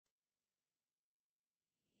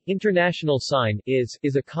International Sign is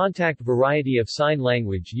a contact variety of sign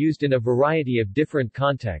language used in a variety of different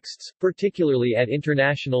contexts, particularly at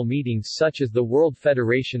international meetings such as the World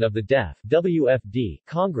Federation of the Deaf (WFD)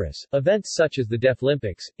 Congress, events such as the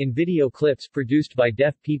Deaflympics, in video clips produced by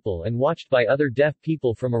deaf people and watched by other deaf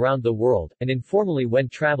people from around the world, and informally when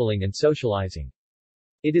traveling and socializing.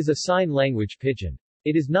 It is a sign language pidgin.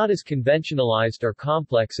 It is not as conventionalized or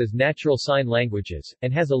complex as natural sign languages,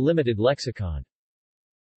 and has a limited lexicon.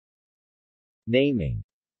 Naming.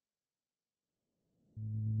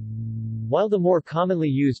 While the more commonly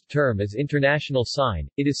used term is International Sign,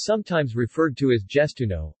 it is sometimes referred to as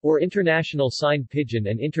gestuno, or International Sign Pidgin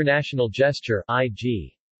and International Gesture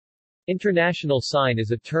IG. International Sign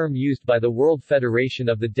is a term used by the World Federation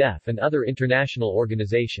of the Deaf and other international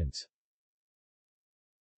organizations.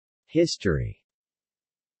 History.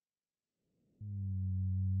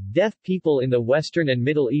 Deaf people in the Western and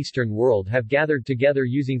Middle Eastern world have gathered together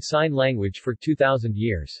using sign language for 2,000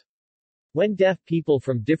 years. When deaf people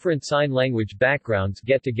from different sign language backgrounds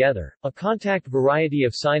get together, a contact variety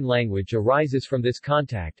of sign language arises from this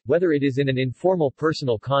contact, whether it is in an informal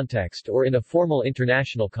personal context or in a formal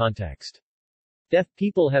international context. Deaf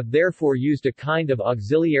people have therefore used a kind of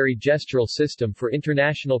auxiliary gestural system for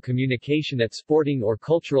international communication at sporting or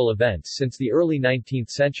cultural events since the early 19th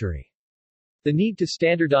century. The need to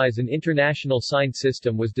standardize an international sign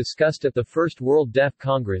system was discussed at the First World Deaf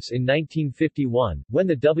Congress in 1951, when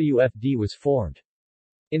the WFD was formed.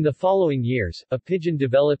 In the following years, a pidgin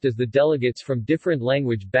developed as the delegates from different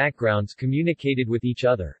language backgrounds communicated with each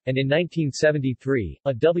other, and in 1973,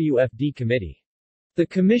 a WFD committee, the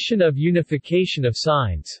Commission of Unification of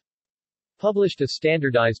Signs, published a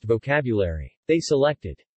standardized vocabulary. They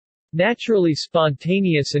selected naturally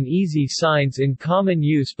spontaneous and easy signs in common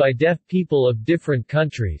use by deaf people of different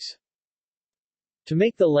countries, to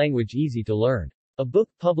make the language easy to learn. A book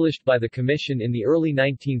published by the Commission in the early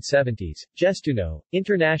 1970s, Gestuno,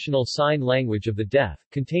 International Sign Language of the Deaf,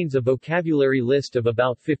 contains a vocabulary list of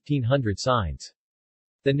about 1,500 signs.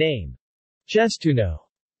 The name, Gestuno,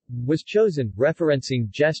 was chosen, referencing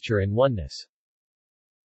gesture and oneness.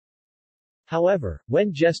 However,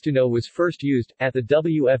 when Gestuno was first used, at the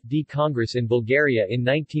WFD Congress in Bulgaria in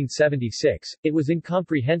 1976, it was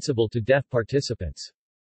incomprehensible to deaf participants.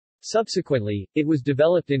 Subsequently, it was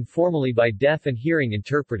developed informally by deaf and hearing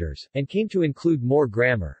interpreters, and came to include more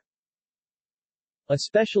grammar,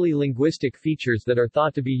 especially linguistic features that are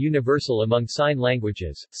thought to be universal among sign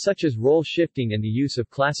languages, such as role shifting and the use of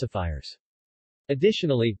classifiers.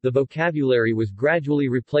 Additionally, the vocabulary was gradually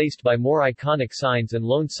replaced by more iconic signs and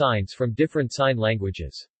loan signs from different sign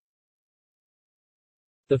languages.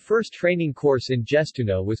 The first training course in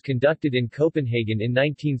Gestuno was conducted in Copenhagen in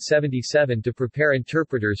 1977 to prepare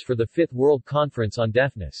interpreters for the Fifth World Conference on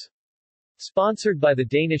Deafness. Sponsored by the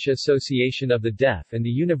Danish Association of the Deaf and the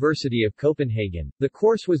University of Copenhagen, the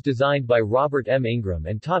course was designed by Robert M. Ingram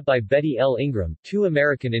and taught by Betty L. Ingram, two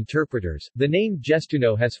American interpreters. The name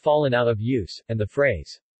Gestuno has fallen out of use, and the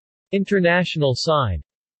phrase, international sign,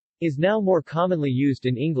 is now more commonly used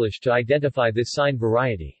in English to identify this sign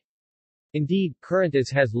variety. Indeed, Currentis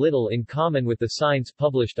has little in common with the signs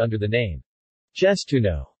published under the name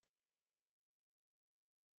Gestuno.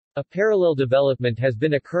 A parallel development has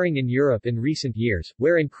been occurring in Europe in recent years,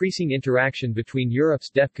 where increasing interaction between Europe's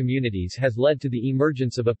deaf communities has led to the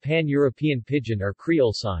emergence of a pan-European pidgin or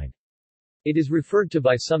Creole sign. It is referred to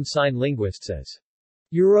by some sign linguists as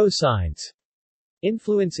Eurosigns.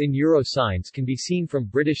 Influence in Euro signs can be seen from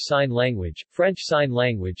British Sign Language, French Sign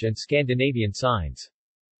Language and Scandinavian signs.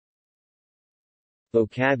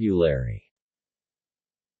 Vocabulary.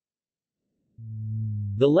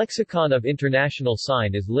 The lexicon of International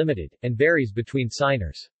Sign is limited, and varies between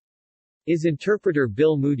signers. IS interpreter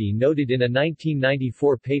Bill Moody noted in a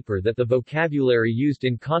 1994 paper that the vocabulary used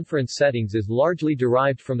in conference settings is largely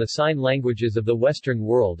derived from the sign languages of the Western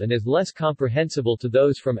world and is less comprehensible to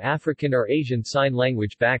those from African or Asian sign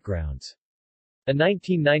language backgrounds. A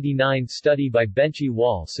 1999 study by Benchy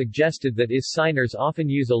Wall suggested that IS signers often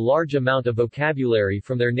use a large amount of vocabulary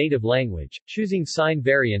from their native language, choosing sign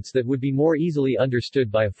variants that would be more easily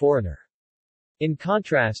understood by a foreigner. In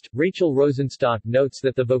contrast, Rachel Rosenstock notes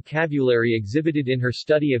that the vocabulary exhibited in her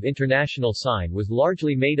study of International Sign was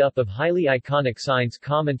largely made up of highly iconic signs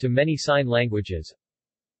common to many sign languages.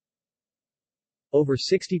 Over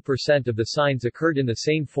 60% of the signs occurred in the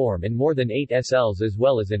same form in more than 8 SLs as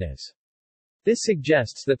well as in IS. This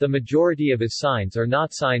suggests that the majority of IS signs are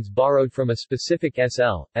not signs borrowed from a specific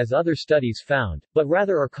SL, as other studies found, but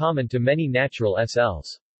rather are common to many natural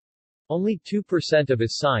SLs. Only 2% of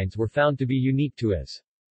IS signs were found to be unique to IS.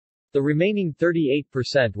 The remaining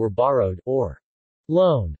 38% were borrowed, or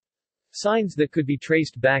loan, signs that could be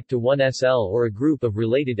traced back to one SL or a group of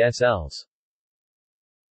related SLs.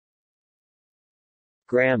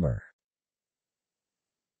 Grammar.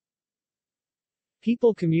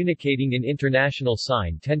 People communicating in international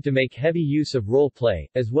sign tend to make heavy use of role play,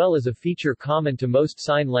 as well as a feature common to most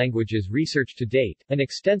sign languages researched to date, an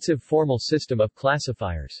extensive formal system of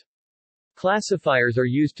classifiers. Classifiers are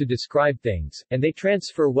used to describe things, and they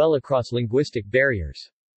transfer well across linguistic barriers.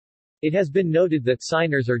 It has been noted that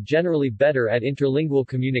signers are generally better at interlingual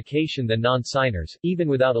communication than non-signers, even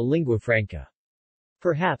without a lingua franca.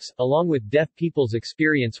 Perhaps, along with deaf people's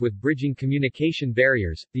experience with bridging communication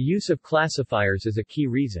barriers, the use of classifiers is a key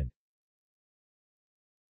reason.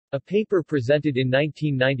 A paper presented in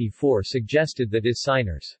 1994 suggested that is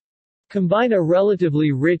signers combine a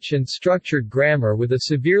relatively rich and structured grammar with a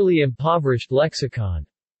severely impoverished lexicon.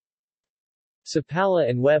 Sapala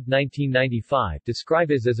and Webb 1995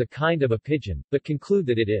 describe it as a kind of a pidgin, but conclude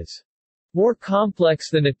that it is more complex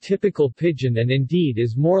than a typical pidgin and indeed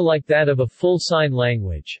is more like that of a full sign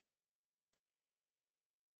language.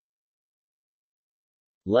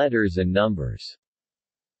 Letters and numbers.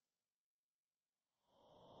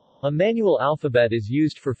 A manual alphabet is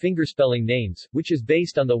used for fingerspelling names, which is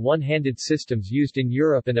based on the one-handed systems used in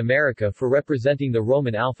Europe and America for representing the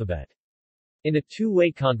Roman alphabet. In a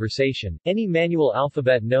two-way conversation, any manual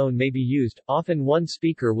alphabet known may be used. Often one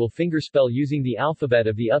speaker will fingerspell using the alphabet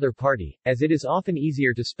of the other party, as it is often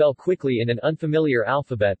easier to spell quickly in an unfamiliar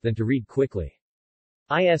alphabet than to read quickly.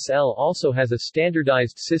 ISL also has a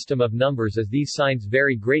standardized system of numbers as these signs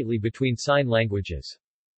vary greatly between sign languages.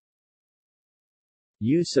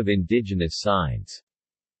 Use of indigenous signs.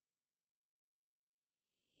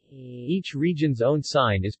 Each region's own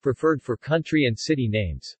sign is preferred for country and city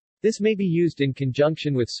names. This may be used in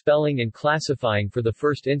conjunction with spelling and classifying for the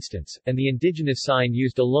first instance, and the indigenous sign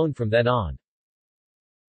used alone from then on.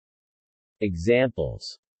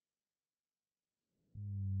 Examples.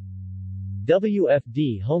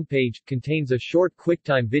 WFD homepage contains a short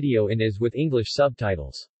QuickTime video in IS with English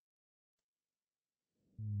subtitles.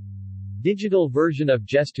 Digital version of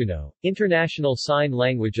Gestuno, International Sign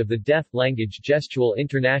Language of the Deaf, Language Gestual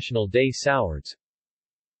International des Sourds.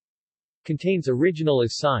 Contains original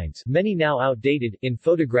IS signs, many now outdated, in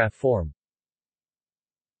photograph form.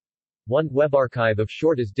 1. Web archive of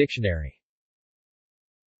short IS dictionary.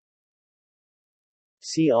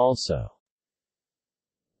 See also.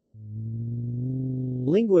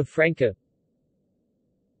 Lingua franca.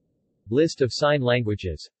 List of sign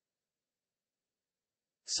languages.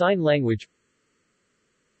 Sign language.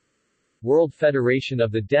 World Federation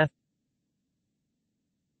of the Deaf.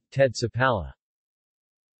 Ted Sapala.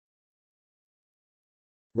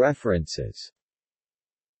 References.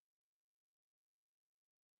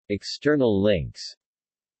 External links.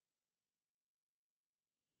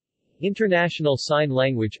 International Sign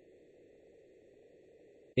Language.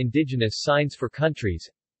 Indigenous signs for countries.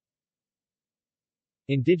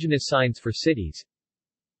 Indigenous signs for cities.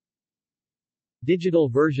 Digital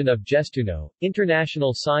version of Gestuno,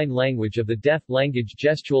 International Sign Language of the Deaf, Language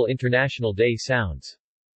Gestual International des Sounds.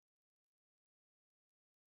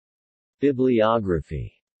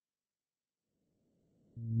 Bibliography.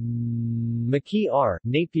 McKee R.,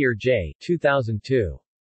 Napier J. 2002.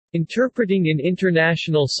 Interpreting in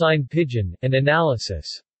International Sign Pidgin, An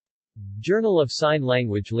Analysis. Journal of Sign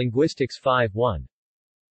Language Linguistics 5-1.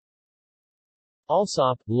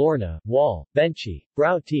 Alsop, Lorna, Wall, Benchy,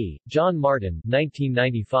 Brauti, John Martin,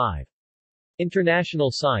 1995.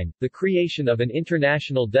 International Sign, The Creation of an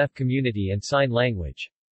International Deaf Community and Sign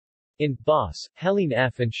Language. In Boss, Helene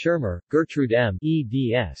F. and Schirmer, Gertrude M.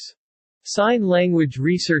 eds. Sign Language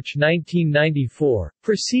Research 1994,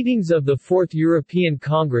 Proceedings of the Fourth European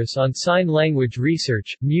Congress on Sign Language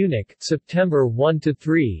Research, Munich, September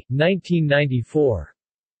 1-3, 1994.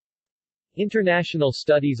 International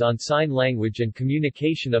Studies on Sign Language and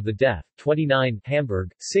Communication of the Deaf, 29,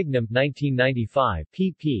 Hamburg, Signum, 1995,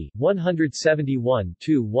 pp.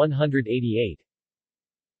 171-188.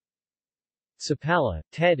 Sapala,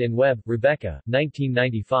 Ted and Webb, Rebecca,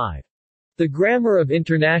 1995. The Grammar of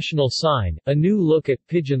International Sign, A New Look at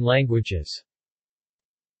Pidgin Languages.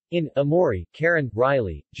 In Amori, Karen,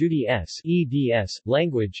 Riley, Judy S. eds.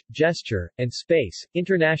 Language, Gesture, and Space,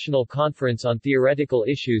 International Conference on Theoretical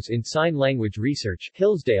Issues in Sign Language Research,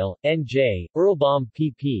 Hillsdale, N.J., Earlbaum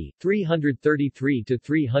pp.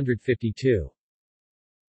 333-352.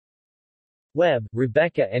 Webb,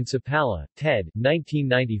 Rebecca and Sapala, Ted,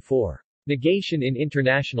 1994. Negation in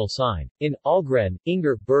International Sign. In Algren,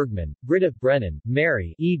 Inger, Bergman, Britta, Brennan,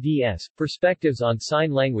 Mary, eds. Perspectives on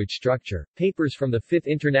Sign Language Structure. Papers from the 5th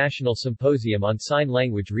International Symposium on Sign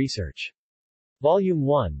Language Research. Volume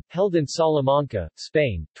 1, held in Salamanca,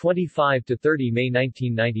 Spain, 25–30 May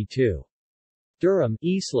 1992. Durham,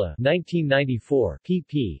 Isla, 1994,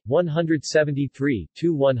 pp.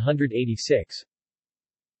 173–186.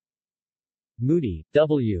 Moody,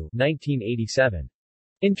 W. 1987.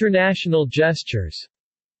 International Gestures.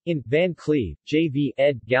 In Van Cleve, J.V.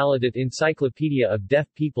 ed. Gallaudet Encyclopedia of Deaf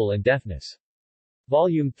People and Deafness.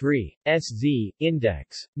 Volume 3. S.Z.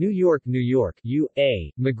 Index. New York, New York,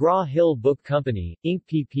 U.A., McGraw-Hill Book Company, Inc.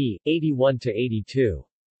 pp. 81–82.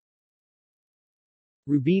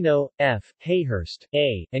 Rubino, F., Hayhurst,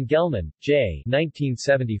 A., and Gelman, J.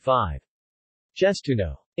 1975.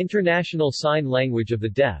 Gestuno. International Sign Language of the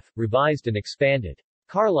Deaf, revised and expanded.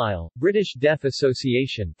 Carlisle, British Deaf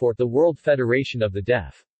Association for the World Federation of the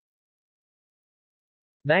Deaf.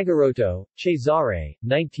 Magorotto, Cesare,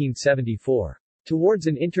 1974. Towards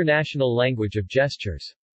an International Language of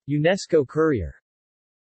Gestures. UNESCO Courier.